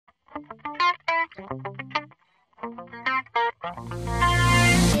Hey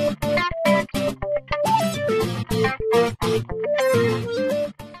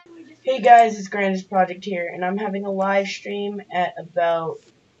guys, it's Grandest Project here, and I'm having a live stream at about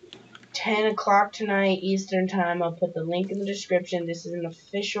 10 o'clock tonight Eastern Time. I'll put the link in the description. This is an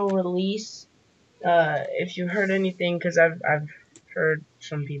official release. If you heard anything, because I've heard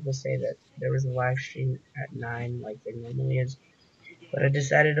some people say that there was a live stream at 9 like there normally is, but I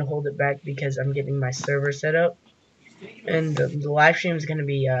decided to hold it back because I'm getting my server set up, and the live stream is going to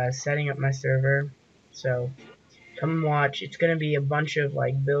be setting up my server, so come and watch. It's gonna be a bunch of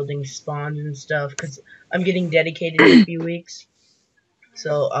like building spawns and stuff because I'm getting dedicated in a few weeks,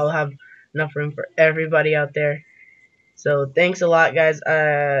 so I'll have enough room for everybody out there. So thanks a lot, guys.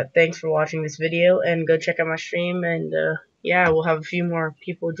 Thanks for watching this video, and go check out my stream. And yeah, we'll have a few more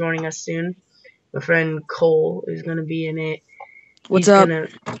people joining us soon. My friend Cole is gonna be in it. What's up?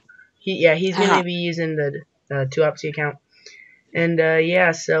 He's gonna be using the 2opsy account. And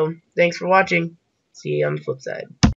yeah, so thanks for watching. See you on the flip side.